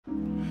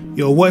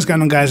Yo, what is going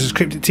on, guys? It's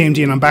Kryptic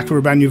TMG and I'm back with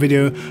a brand new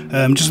video.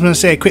 Just want to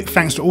say a quick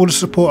thanks to all the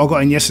support I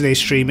got in yesterday's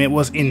stream. It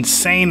was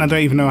insane. I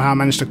don't even know how I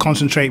managed to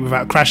concentrate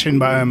without crashing,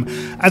 but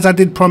as I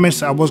did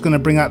promise, I was going to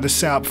bring out the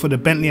setup for the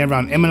Bentley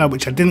around Imola,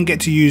 which I didn't get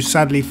to use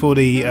sadly for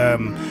the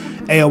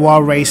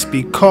AOR race,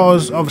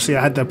 because obviously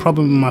I had the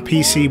problem with my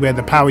PC where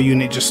the power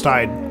unit just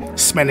started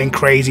smelling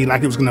crazy,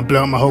 like it was going to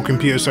blow up my whole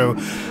computer. So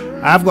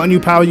I've got a new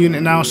power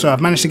unit now, so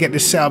I've managed to get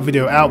this setup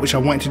video out, which I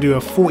wanted to do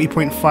a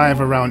 40.5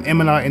 around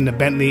Imola in the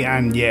Bentley,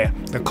 and yeah,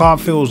 the car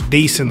feels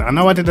decent. I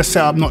know I did a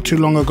setup not too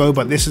long ago,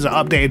 but this is an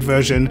updated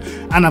version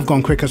and I've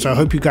gone quicker, so I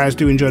hope you guys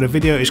do enjoy the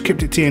video. It's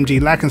Kryptic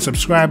TMG, like and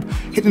subscribe,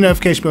 hit the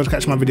notification bell to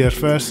catch my videos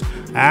first,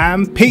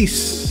 and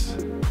peace!